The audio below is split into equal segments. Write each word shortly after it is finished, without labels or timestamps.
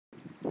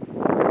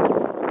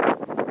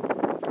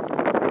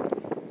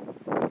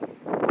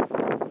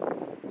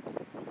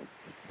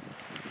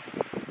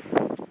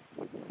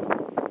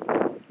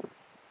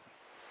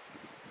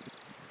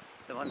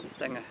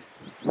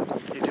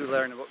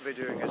learn about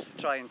videoing is to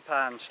try and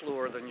pan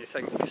slower than you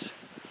think.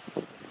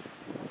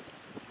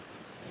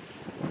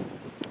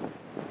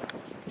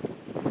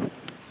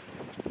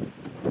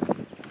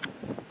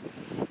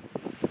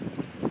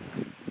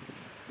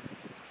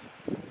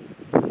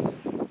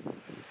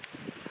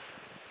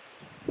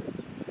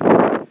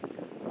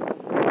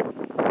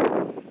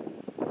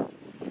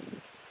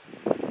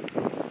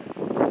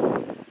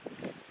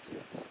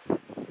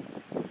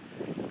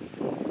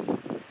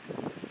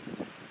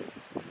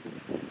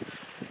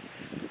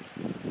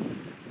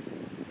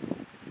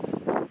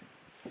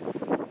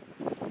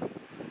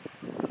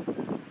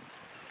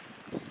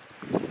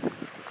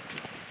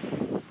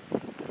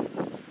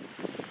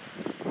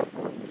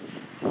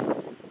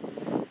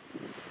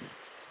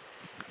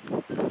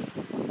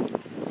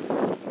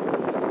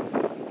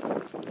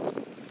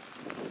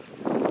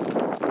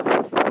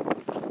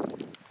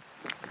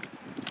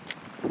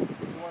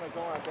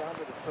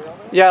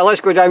 Yeah,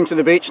 let's go down to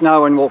the beach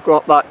now and we'll go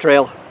up that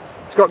trail.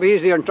 It's got to be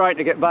easier than trying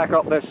to get back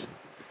up this.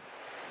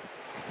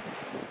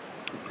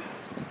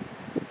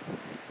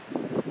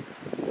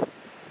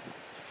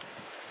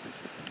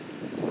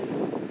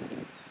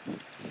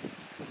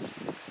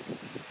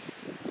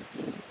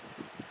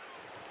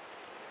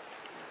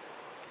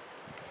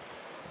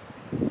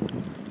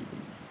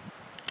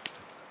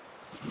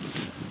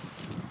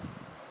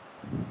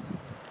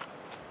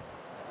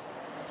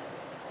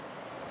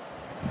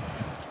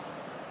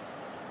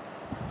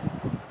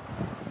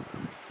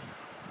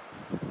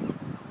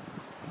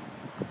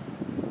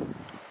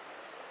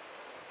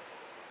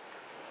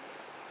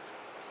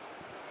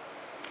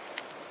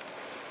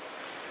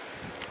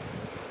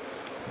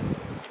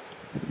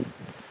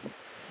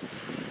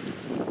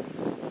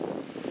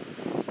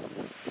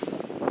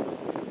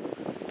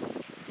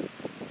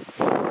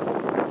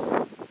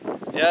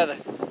 Yeah,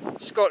 the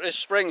Scottish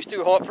spring's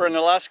too hot for an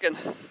Alaskan.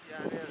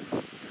 Yeah, it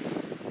is.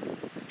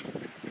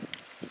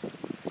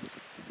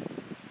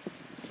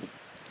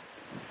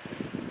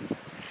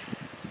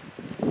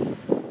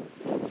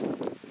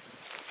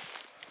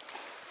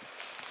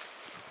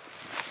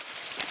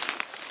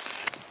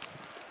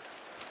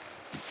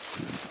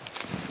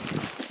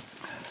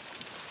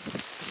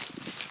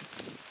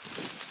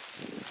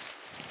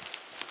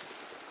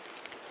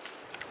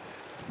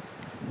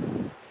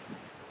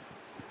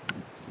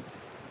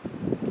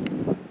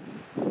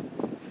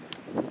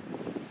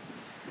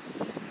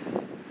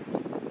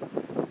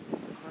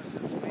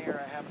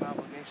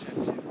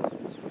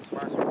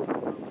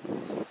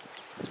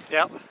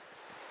 Yep.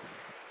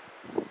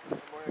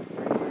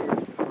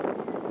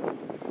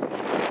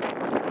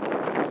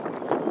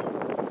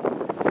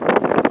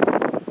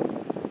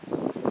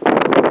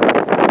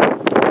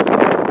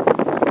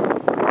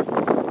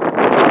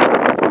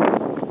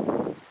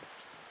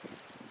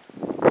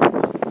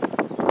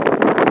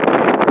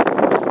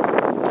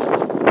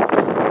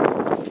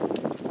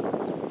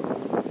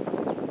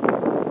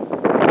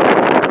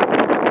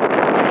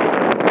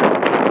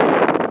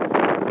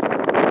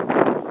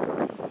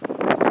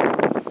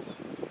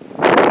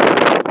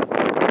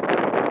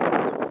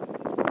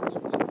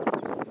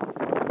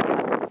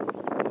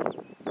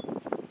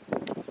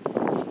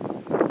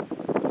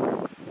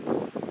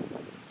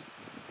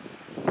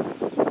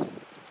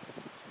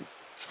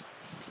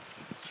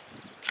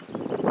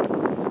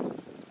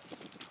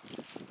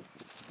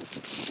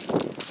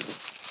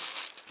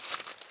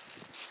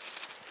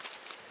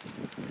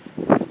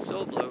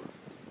 So blue.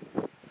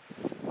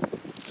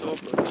 So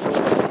blue.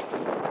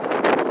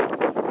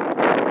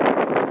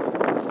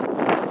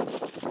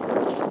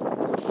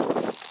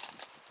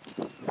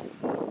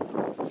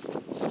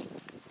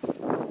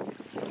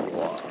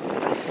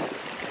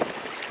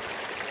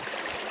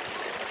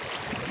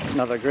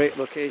 Another great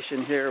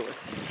location here with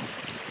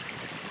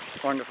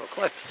wonderful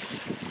cliffs,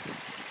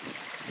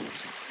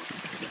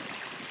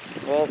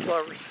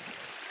 wallflowers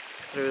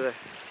through the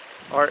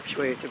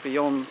archway to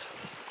beyond,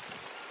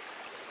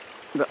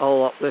 but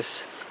all up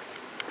this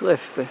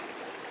cliff, the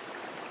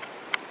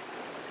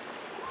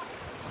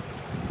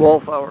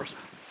wallflowers.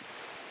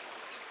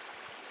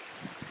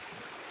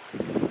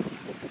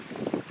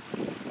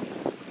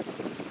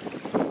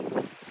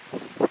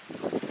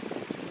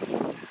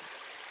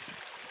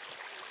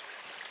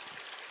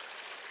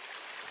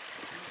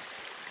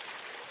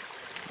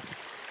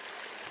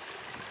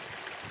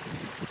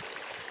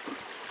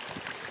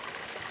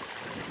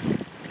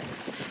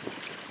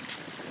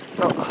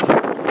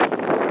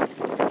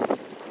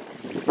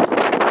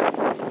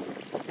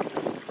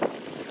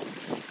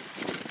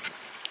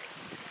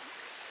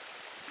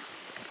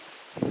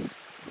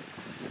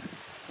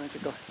 Going to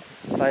go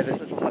by this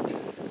little hut.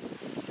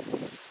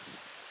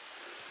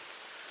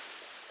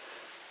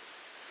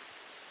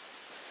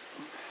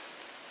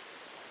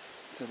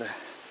 To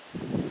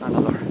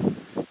another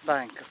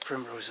bank of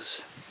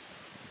primroses.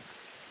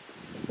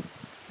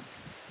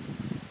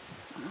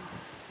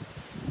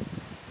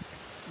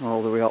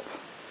 All the way up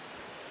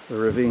the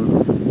ravine.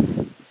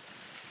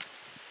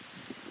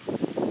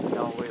 And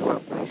all the way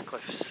up these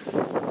cliffs.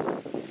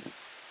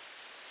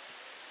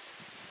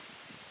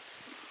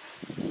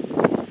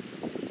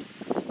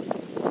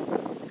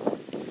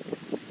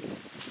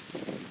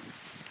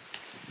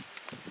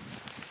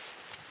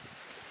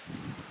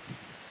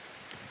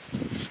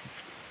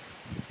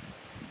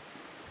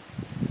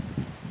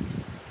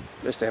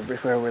 just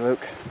everywhere we look.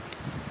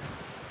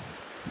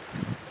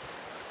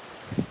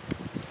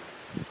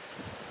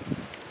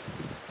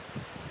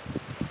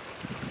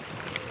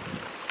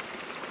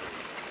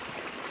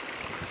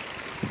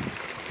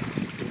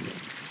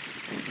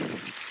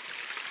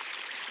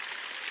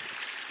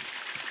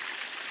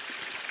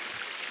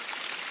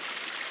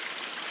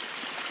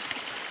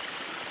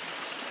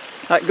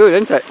 That good,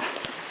 isn't it? Yeah.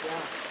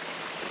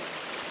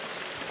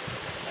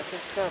 I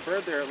think I saw a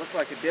bird there. It looked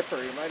like a dipper.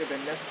 He might have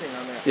been nesting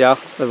on that. Yeah,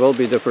 there will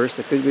be dippers.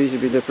 There could easily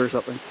be dippers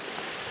up in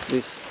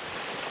these.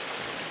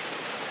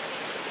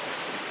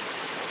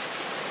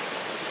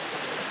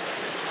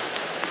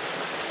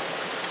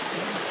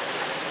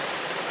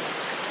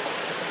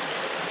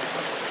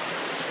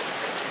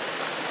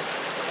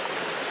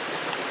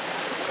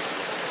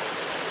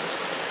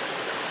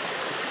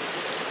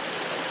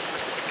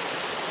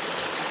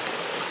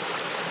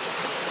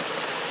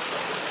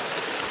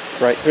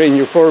 Right, green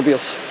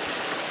euphorbias.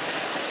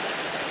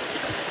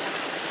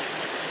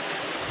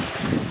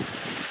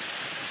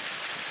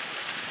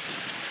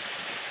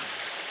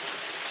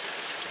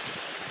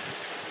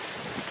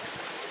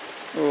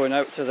 Oh, and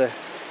out to the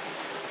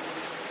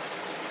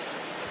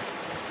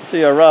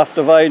see a raft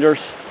of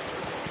eiders.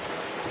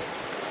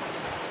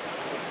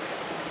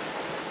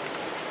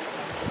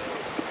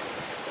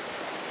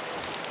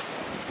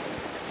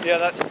 Yeah,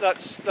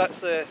 that's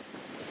the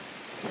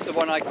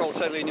one I call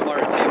Selenium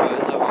maritima,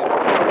 isn't that one?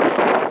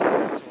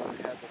 That's the one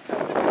that had the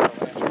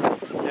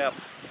canina. Yep.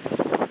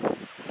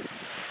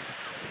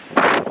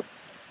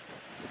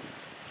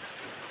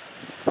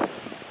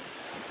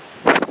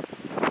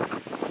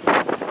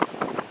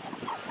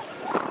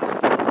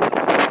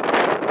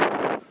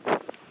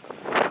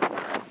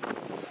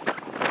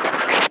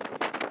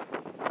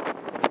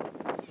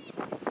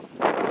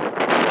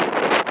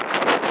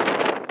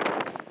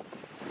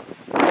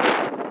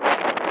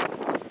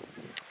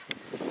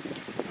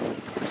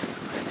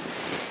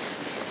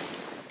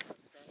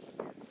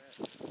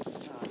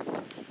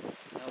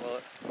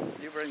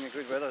 You bring a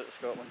good weather to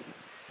Scotland.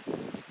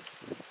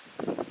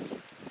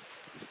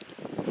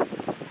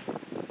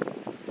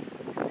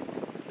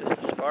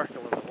 Just the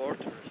sparkle of the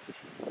water is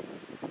just a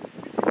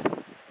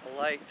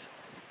light,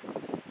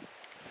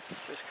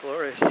 just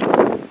glorious.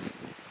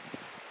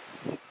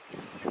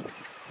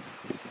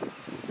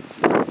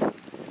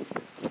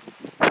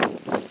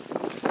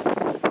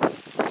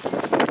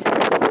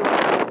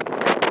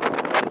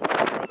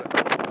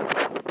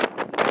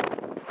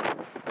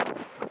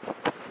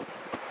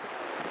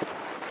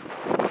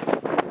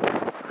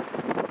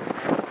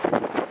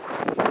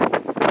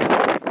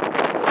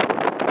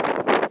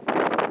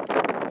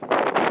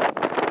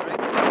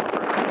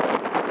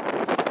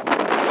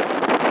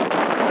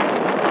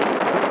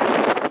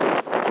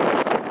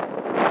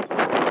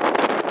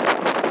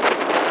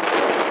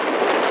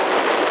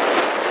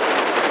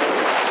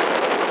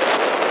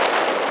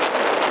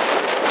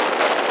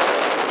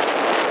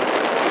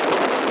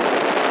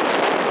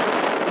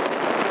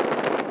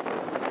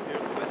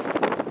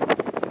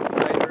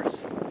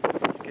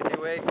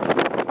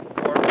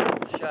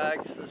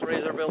 Shags, there's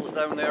razorbills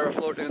down there are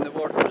floating in the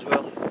water as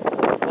well.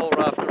 Whole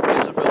raft of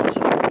razorbills.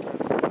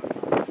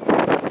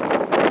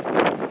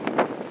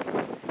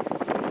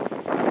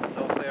 And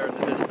off there in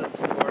the distance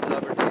towards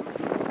Aberdeen.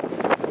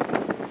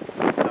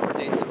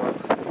 Aberdeen's about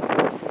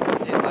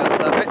 15 miles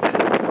that way.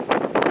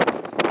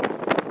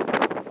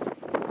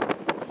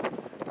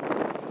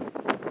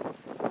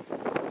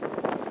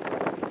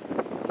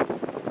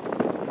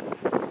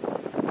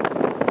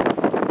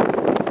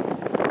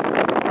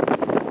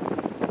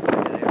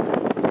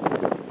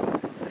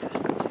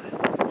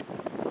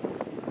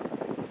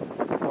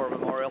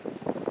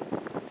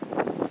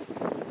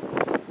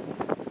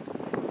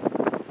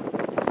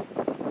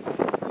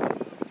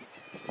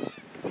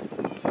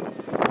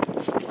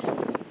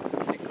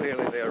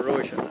 Clearly the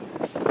erosion,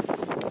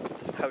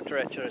 how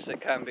treacherous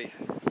it can be.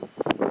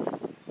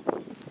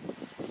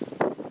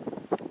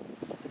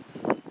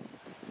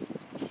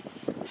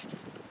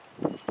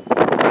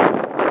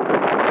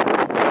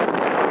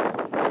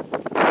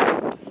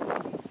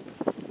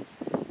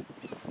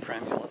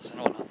 Primulas and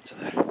on up to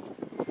there.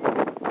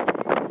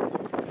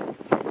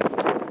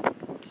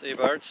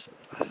 Seabirds.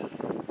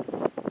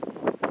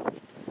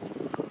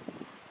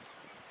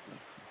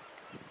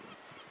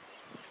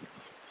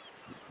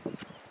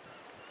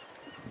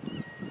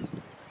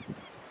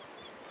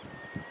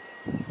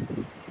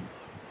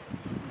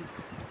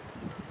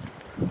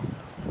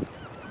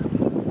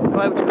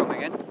 Clouds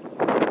coming in.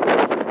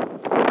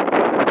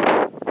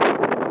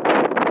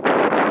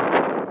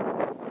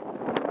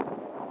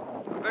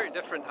 A very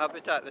different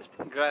habitat, this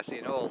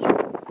grassy knoll. Which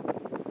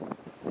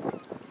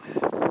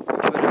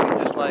would have been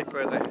just like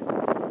where the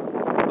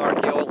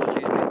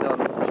archaeology's been done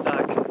with the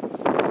stag.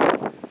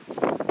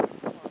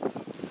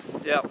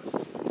 Yeah.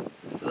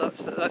 So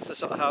that's the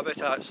sort of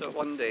habitat. So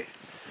one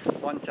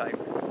time,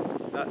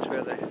 that's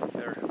where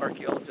their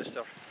archaeologists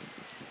have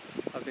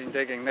been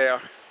digging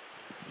there,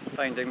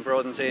 finding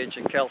Bronze Age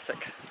and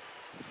Celtic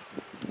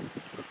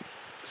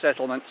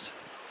settlements.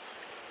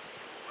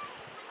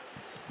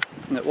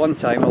 And at one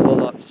time,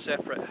 although that's a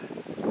separate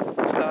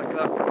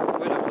that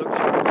would have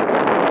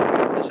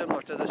looked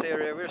similar to this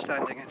area we're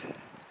standing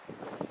in.